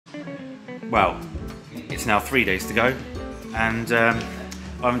well, it's now 3 days to go, and I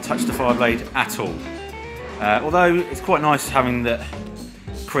haven't touched the Fireblade at all. Although it's quite nice having that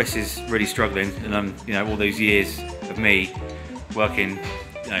Chris is really struggling, and you know, all those years of me working,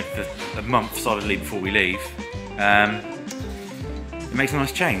 you know, for a month solidly before we leave, it makes a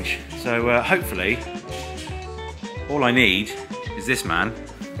nice change. So hopefully, all I need is this man.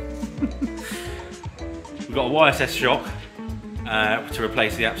 We've got a YSS shock to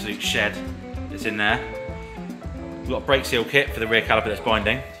replace the absolute shed that's in there. We've got a brake seal kit for the rear caliper that's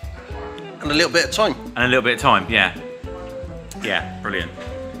binding. And a little bit of time. And a little bit of time, yeah. Yeah, brilliant.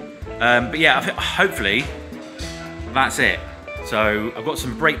 But yeah, hopefully that's it. So I've got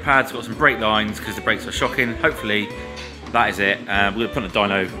some brake pads, got some brake lines because the brakes are shocking. Hopefully that is it. We're going to put a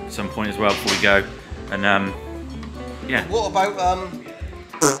dyno at some point as well before we go. And yeah. What about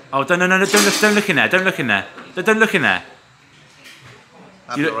Oh, don't look in there. Don't look in there. Don't look in there.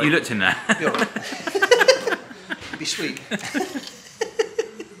 You looked in there. You're right. Be sweet.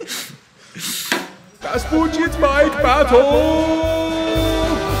 Das Budget Bike Battle!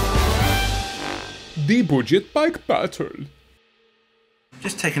 The Budget Bike Battle.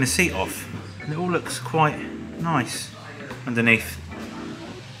 Just taking a seat off, and it all looks quite nice underneath.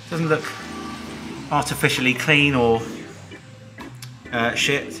 Doesn't look artificially clean or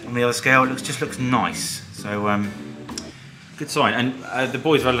shit on the other scale. It just looks nice. So good sign. And the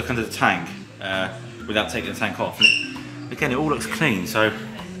boys have had a look under the tank without taking the tank off. And again, it all looks clean. So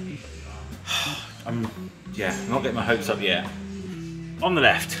I'm not getting my hopes up yet. On the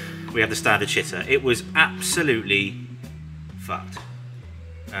left, we have the standard shitter. It was absolutely fucked.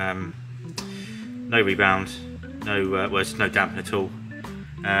 No rebound, no no damping at all.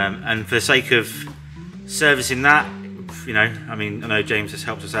 And for the sake of servicing that, you know, I mean, I know James has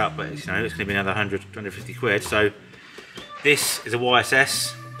helped us out, but you know, it's going to be another 100, 150 quid. So this is a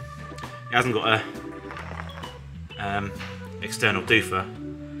YSS. It hasn't got a external doofer,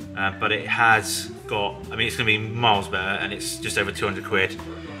 but it has got, I mean, it's going to be miles better, and it's just over 200 quid.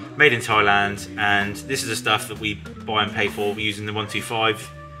 Made in Thailand, and this is the stuff that we buy and pay for. We're using the 125,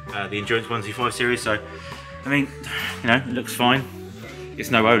 the Endurance 125 series. So, I mean, you know, it looks fine. It's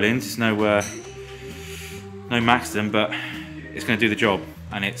no Öhlins, it's no Maxton, but it's going to do the job,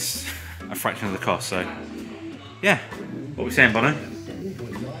 and it's a fraction of the cost. So, yeah. What are we saying, Bono?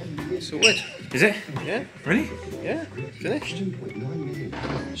 Sorted. Is it? Yeah. Really? Yeah. Finished.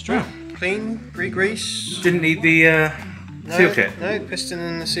 Straight. Clean, re-grease. Didn't need the seal kit? No, piston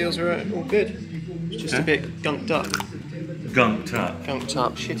and the seals are all good. It's just a bit gunked up. Gunked up. Gunked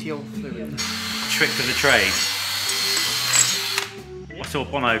up. Shitty old fluid. Trick of the trade. I saw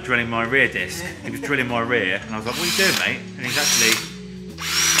Bono drilling my rear disc. He was drilling my rear, and I was like, "What are you doing, mate?" And he's actually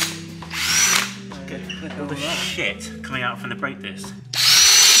getting all the shit coming out from the brake disc.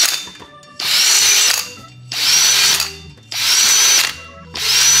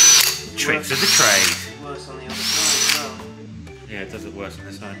 Tricks of the trade. Worse on the other side as well. Yeah, it does look worse on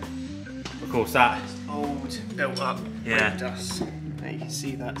this side. Of course, that Old, built up yeah. dust. Now you can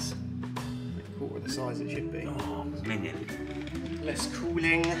see that's a quarter of the size it should be. Oh, minion. Less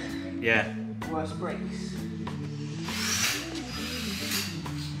cooling. Yeah. Worse brakes.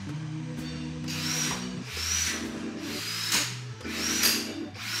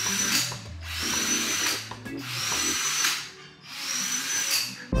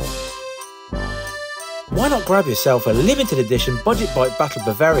 Why not grab yourself a limited edition Budget Bike Battle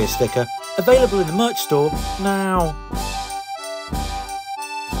Bavaria sticker, available in the merch store now.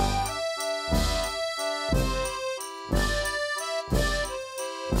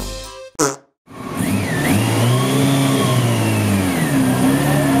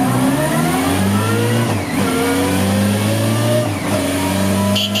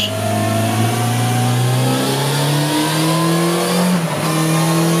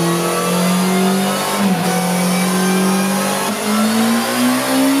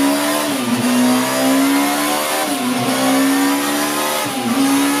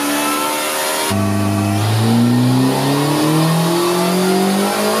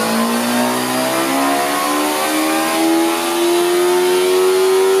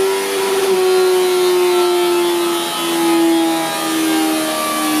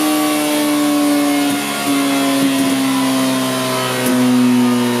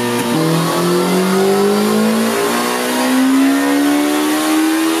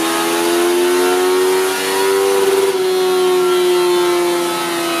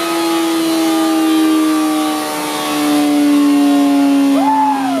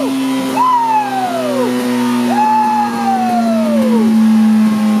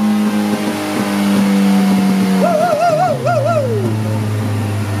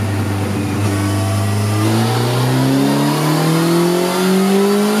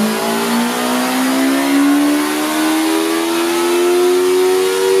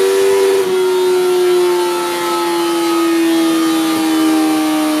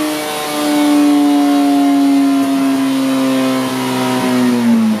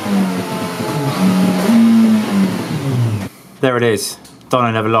 it is.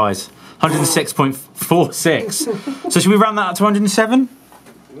 Dino never lies. 106.46. So should we round that up to 107?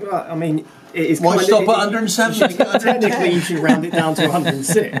 Well, I mean, it is. Why stop at 107? Technically, you should round it down to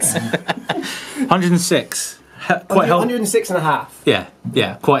 106. 106. Quite healthy. 106 and a half. Yeah,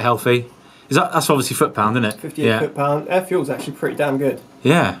 yeah, quite healthy. That's obviously foot-pound, isn't it? 58 foot-pound. Air fuel's actually pretty damn good.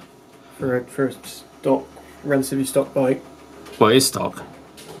 Yeah. For a stock, relatively stock bike. Well, it is stock.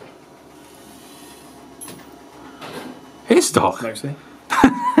 It is stock. Mostly.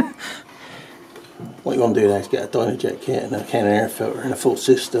 What you want to do now is get a Dynojet kit and a can of air filter and a full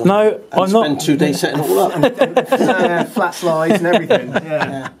system. No, I'm not. Spend 2 days setting it all up. Flat slides and everything.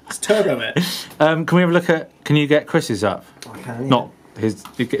 Yeah. It's turbo it. Can we have a look at? Can you get Chris's up? I can. Yeah. Not his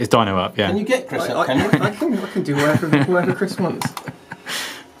dyno up. Yeah. Can you get Chris up? I can do whatever Chris wants.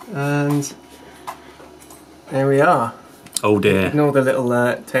 And there we are. Oh dear. Ignore the little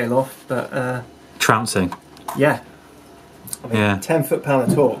tail off, but trouncing. yeah. I mean, Yeah. 10 foot-pound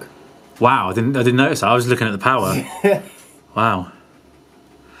of torque. Wow, I didn't notice that. I was looking at the power. Wow.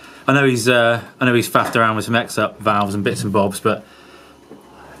 I know he's faffed around with some X-up valves and bits and bobs, but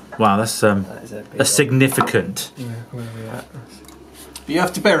wow, that's significant. Yeah, where are we at? You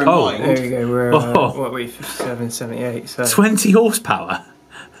have to bear in mind. There we go. We're Oh. what are we? 57, 78. So 20 horsepower.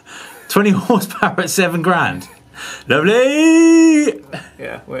 20 horsepower at $7,000. Lovely.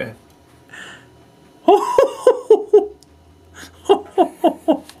 yeah, we're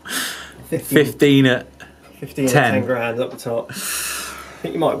 15 at 15 10. and 10 grand up the top. I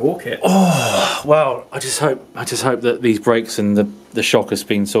think you might walk it. well. I just hope that these brakes and the shock has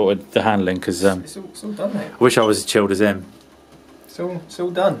been sorted, the handling, because It's all done, mate. I wish I was as chilled as him. It's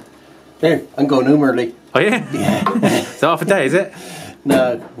all done. There, I'm going home early. Oh yeah. It's half a day, is it?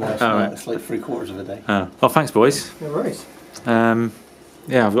 No, it's not. right. It's like 3/4 of a day. Oh, well, thanks, boys. No worries.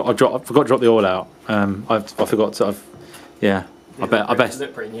 Yeah, I forgot to drop the oil out. I forgot to. I bet.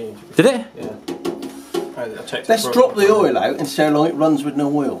 Look pretty new. Did it? Yeah. I checked. Let's drop the oil out and see how long it runs with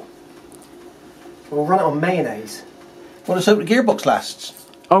no oil. We'll run it on mayonnaise. Well, let's hope the gearbox lasts.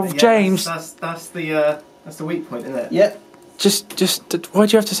 Oh, Yeah, James. That's the weak point, isn't it? Yeah. Just. Why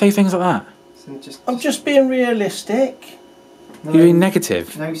do you have to say things like that? So I'm just being realistic. no, You're being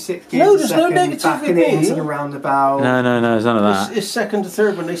negative. No 6 gears. No, a there's no second, negative backing with it me. into the roundabout. No, there's none of that. It's second to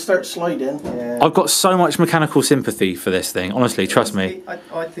third when they start sliding. Yeah. I've got so much mechanical sympathy for this thing. Honestly, trust me.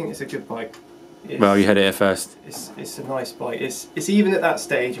 I think it's a good bike. Well, you had it here first. It's a nice bike. It's even at that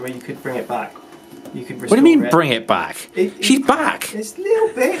stage where you could bring it back. You could. What do you mean, it. bring it back? She's back. It's little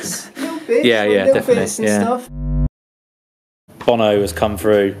bits. Yeah, little definitely, bits and yeah. stuff. Bono has come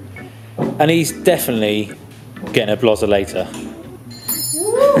through, and he's definitely getting a Blazer later.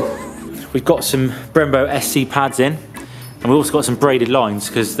 We've got some Brembo SC pads in, and we've also got some braided lines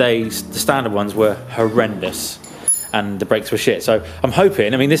because the standard ones were horrendous, and the brakes were shit. So I'm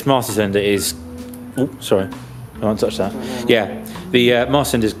hoping. I mean, this master cylinder is. Oh, sorry, I won't touch that. Yeah, the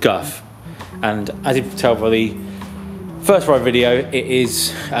master cylinder is guff, and as you can tell by the first ride video, it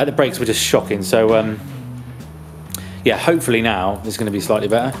is the brakes were just shocking. So yeah, hopefully now it's going to be slightly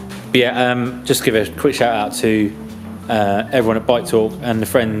better. But yeah, just give a quick shout out to everyone at Bike Talk and the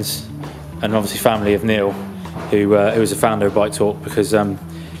friends and obviously family of Neil, who was the founder of Bike Talk, because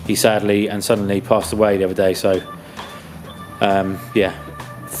he sadly and suddenly passed away the other day. So yeah,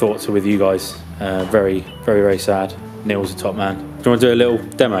 thoughts are with you guys. Very, very, very sad. Neil's a top man. Do you want to do a little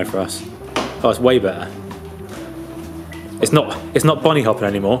demo for us? Oh, it's way better. It's not bunny hopping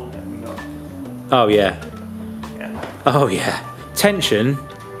anymore. Oh yeah. Oh yeah. Tension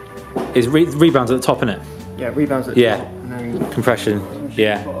is rebounds at the top, isn't it? Yeah, rebounds at the Yeah. top. And then Compression.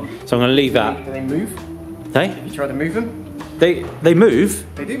 Yeah. So I'm going to leave that. do they move? Hey? You try to move them? They move.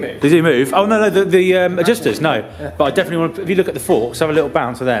 They do move. They do move. Oh no, the adjusters, no. But I definitely want to, if you look at the forks, have a little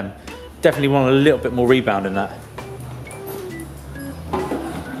bounce of them. Definitely want a little bit more rebound in that.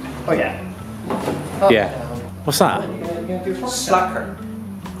 Oh yeah. Yeah. What's that? Slacker.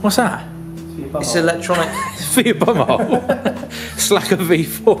 What's that? It's electronic. For your bumhole. Slacker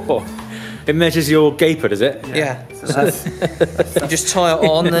V4. It measures your gaper, does it? Yeah. So you just tie it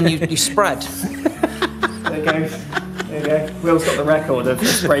on, then you spread. There you go. There you go. Will's got the record of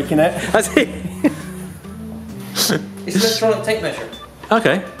just breaking it. That's it. It's an electronic tape measure.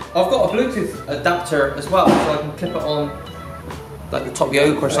 Okay. I've got a Bluetooth adapter as well, so I can clip it on like the top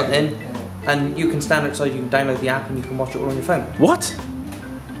yoke or something, and you can stand outside, you can download the app, and you can watch it all on your phone. What?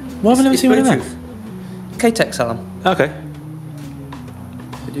 Why have I never seen one of them? K-Tech sell them Okay.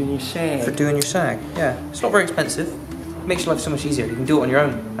 For doing your share. for doing your sag. Yeah, it's not very expensive. It makes your life so much easier. You can do it on your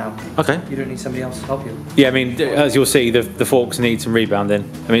own now. Okay. You don't need somebody else to help you. Yeah, I mean, as you'll see, the forks need some rebounding.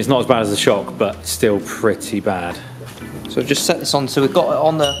 I mean, it's not as bad as the shock, but still pretty bad. So just set this on. So we've got it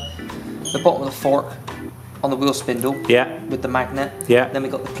on the bottom of the fork, on the wheel spindle. Yeah. With the magnet. Yeah. Then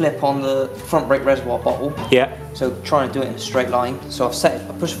we've got the clip on the front brake reservoir bottle. Yeah. So trying to do it in a straight line. So I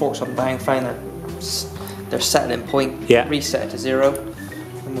push forks up and down, find they're setting in point. Yeah. Reset it to 0,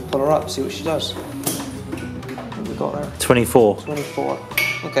 and we'll pull her up, see what she does. What we got there? 24. 24.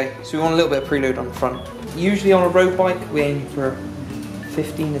 Okay, so we want a little bit of preload on the front. Usually on a road bike, we aim for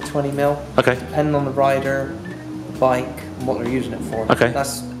 15 to 20 mil. Okay. Depending on the rider, the bike, and what they're using it for. Okay.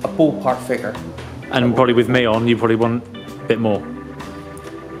 That's a ballpark figure. And probably with me on, you probably want a bit more.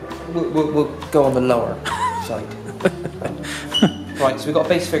 We'll go on the lower side. Right, so we've got a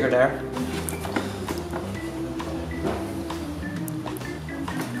base figure there.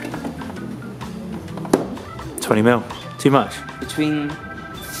 $20 mil. Too much. Between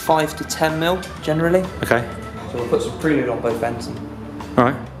 5 to 10 mil, generally. Okay. So we'll put some preload on both ends and All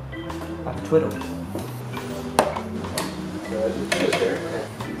right. have a twiddle.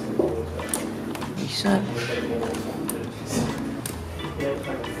 Reset.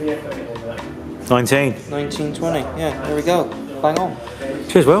 19. 1920. Yeah, there we go. Bang on.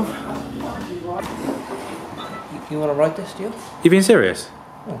 Cheers, Will. You want to ride this, do you? You being serious?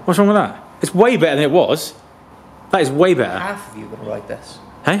 What's wrong with that? It's way better than it was. That is way better. Half of you going to ride this.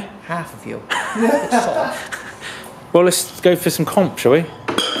 Hey? Half of you. It's soft. Well, let's go for some comp, shall we?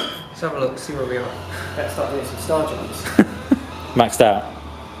 Let's have a look, see where we are. Let's start doing some star jumps. Maxed out.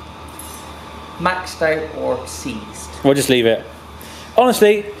 Maxed out or seized? We'll just leave it.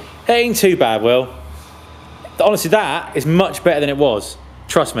 Honestly, it ain't too bad, Will. Honestly, that is much better than it was.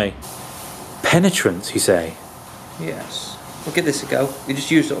 Trust me. Penetrance, you say? Yes. We'll give this a go. We just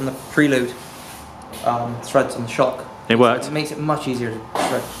used it on the preload threads on the shock. It worked? It makes it much easier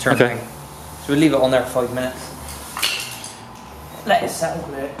to turn Okay. thing. So we'll leave it on there for 5 minutes. Let it settle.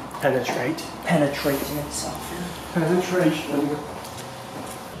 Let it penetrate. Penetrating itself. Penetration.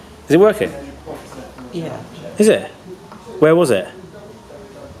 Is it working? Yeah. Is it? Where was it?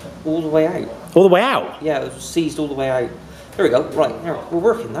 All the way out. All the way out? Yeah, it was seized all the way out. There we go. Right, there, we're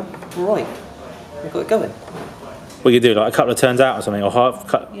working now. We're right. We've got it going. We could do like a couple of turns out or something, or half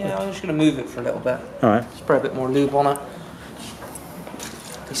cut. Yeah, I'm just going to move it for a little bit. All right. Spray a bit more lube on it.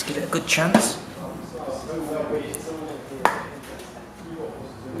 Let's give it a good chance.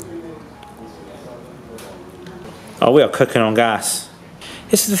 Oh, we are cooking on gas.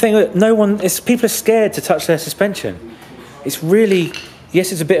 This is the thing that people are scared to touch their suspension. It's really,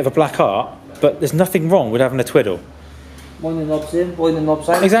 yes, it's a bit of a black art, but there's nothing wrong with having a twiddle. Wind the knobs in, wind the knobs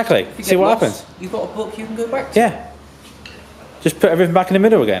out. Exactly. If you See get what lost, happens. You've got a book you can go back to. Yeah. Just put everything back in the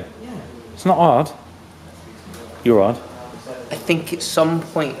middle again. Yeah. It's not hard. You're hard. I think at some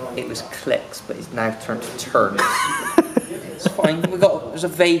point it was clicks, but it's now turned to turns. It's fine. There's a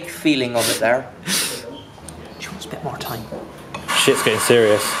vague feeling of it there. She wants a bit more time. Shit's getting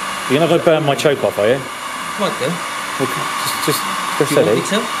serious. You're not going to burn my choke off, are you? Might do. Just go Do you want steady. me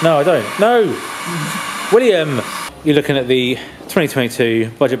to? No, I don't. No! William! You're looking at the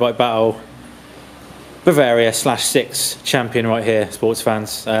 2022 Budget Bike Battle Bavaria /6 champion right here, sports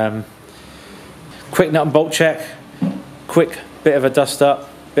fans. Quick nut and bolt check. Quick bit of a dust up.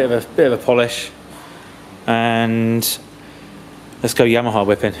 Bit of a polish. And let's go Yamaha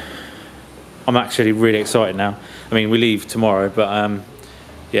whipping. I'm actually really excited now. I mean, we leave tomorrow, but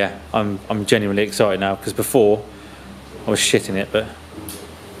yeah, I'm genuinely excited now, because before I was shitting it, but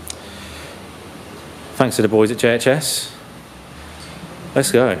thanks to the boys at JHS.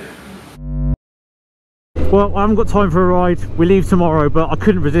 Let's go. Well, I haven't got time for a ride. We leave tomorrow, but I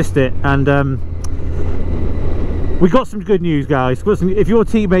couldn't resist it, and we got some good news, guys. If you're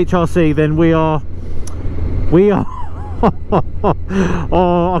Team HRC, then we are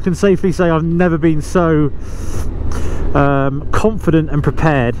oh, I can safely say I've never been so confident and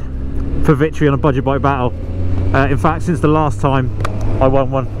prepared for victory on a budget bike battle. In fact, since the last time I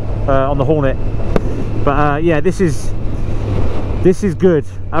won one on the Hornet. But yeah, this is good.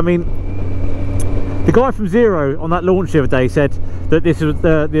 I mean, the guy from Zero on that launch the other day said that this was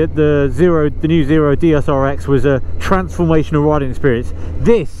the new Zero DSRX was a transformational riding experience.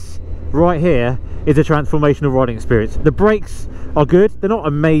 This right here is a transformational riding experience. The brakes are good. They're not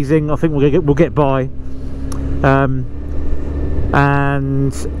amazing. I think we'll get by.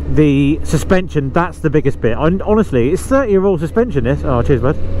 And the suspension, that's the biggest bit. Honestly, it's 30-year-old suspension, this. Oh, cheers,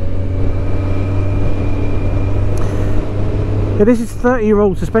 bud. Yeah, this is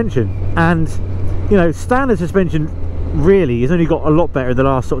 30-year-old suspension, and you know, standard suspension really has only got a lot better in the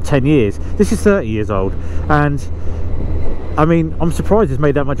last sort of 10 years. This is 30 years old, and I mean, I'm surprised it's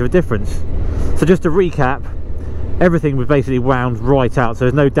made that much of a difference. So just to recap, everything was basically wound right out, so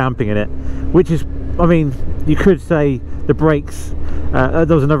there's no damping in it, which is, I mean, you could say the brakes. There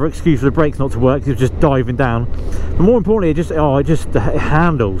was another excuse for the brakes not to work. It was just diving down. But more importantly, it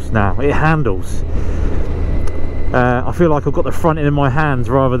handles now. It handles. I feel like I've got the front end in my hands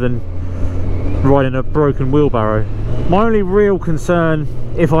rather than riding a broken wheelbarrow. My only real concern,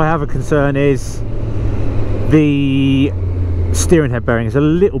 if I have a concern, is the steering head bearing is a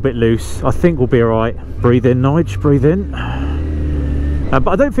little bit loose. I think we'll be alright. Breathe in, Nige, breathe in. But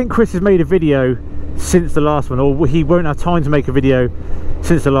I don't think Chris has made a video since the last one, or he won't have time to make a video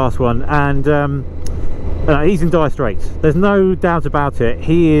since the last one, and he's in dire straits. There's no doubt about it.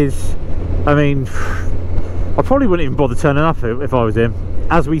 He is, I mean, I probably wouldn't even bother turning up if I was him.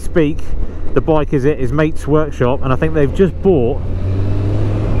 As we speak, the bike is at his mate's workshop, and I think they've just bought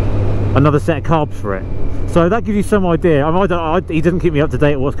another set of carbs for it. So that gives you some idea. He doesn't keep me up to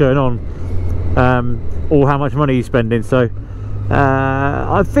date with what's going on, or how much money he's spending. So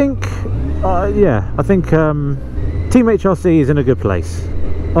I think Team HRC is in a good place.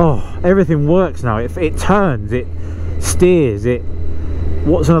 Oh, everything works now. It turns, it steers, it.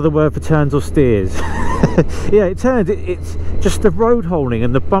 What's another word for turns or steers? Yeah, it turns. It's just the road holding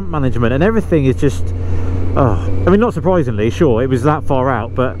and the bump management and everything is just. Oh, I mean, not surprisingly, sure, it was that far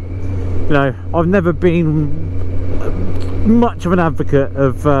out, but you know, I've never been much of an advocate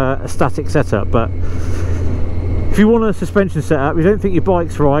of a static setup. But if you want a suspension setup, you don't think your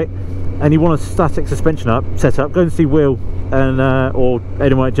bike's right, and you want a static suspension setup, go and see Will and or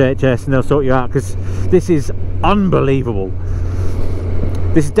anyone at JHS, and they'll sort you out, because this is unbelievable.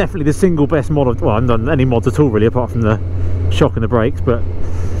 This is definitely the single best mod of, well, I haven't done any mods at all really, apart from the shock and the brakes, but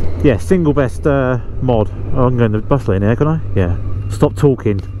yeah, single best mod. Oh, I'm going to bus lane here, can I? Yeah. Stop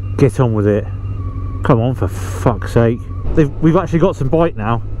talking, get on with it. Come on, for fuck's sake. We've actually got some bite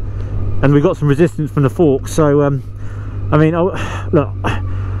now, and we've got some resistance from the forks, so I mean, look,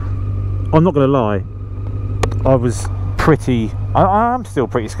 I'm not going to lie, I'm still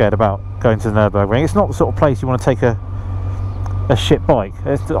pretty scared about going to the Nürburgring. It's not the sort of place you want to take a shit bike.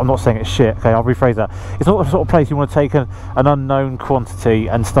 I'm not saying it's shit, okay, I'll rephrase that. It's not the sort of place you want to take an unknown quantity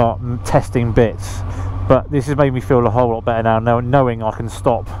and start testing bits. But this has made me feel a whole lot better now, knowing I can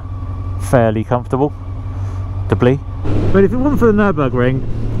stop fairly comfortably. But if it wasn't for the Nürburgring,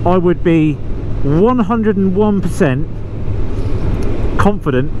 I would be 101%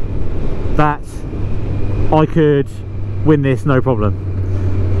 confident that I could win this no problem.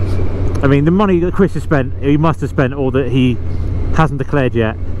 I mean, the money that Chris has spent, he must have spent, or that he hasn't declared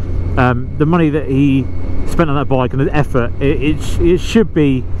yet, the money that he spent on that bike and the effort, it should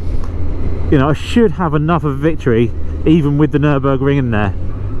be, you know, I should have enough of a victory even with the Nürburgring in there.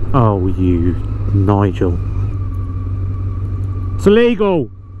 Oh, you Nigel, it's illegal.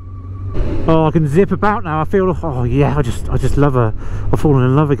 Oh, I can zip about now. I feel, oh yeah, I just love her. I've fallen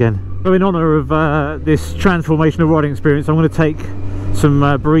in love again. So in honour of this transformational riding experience, I'm going to take some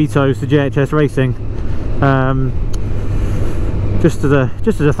burritos to JHS Racing, just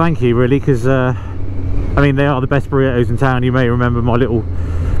as a thank you, really, because I mean, they are the best burritos in town. You may remember my little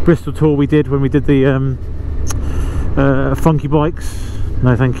Bristol tour we did when we did the funky bikes.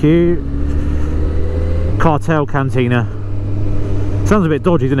 No thank you. Cartel Cantina. Sounds a bit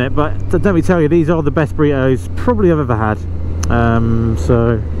dodgy, doesn't it? But let me tell you, these are the best burritos probably I've ever had.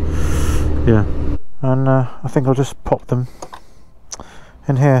 So yeah, and I think I'll just pop them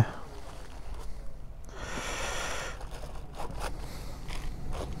in here.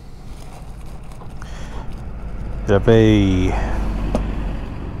 The bee.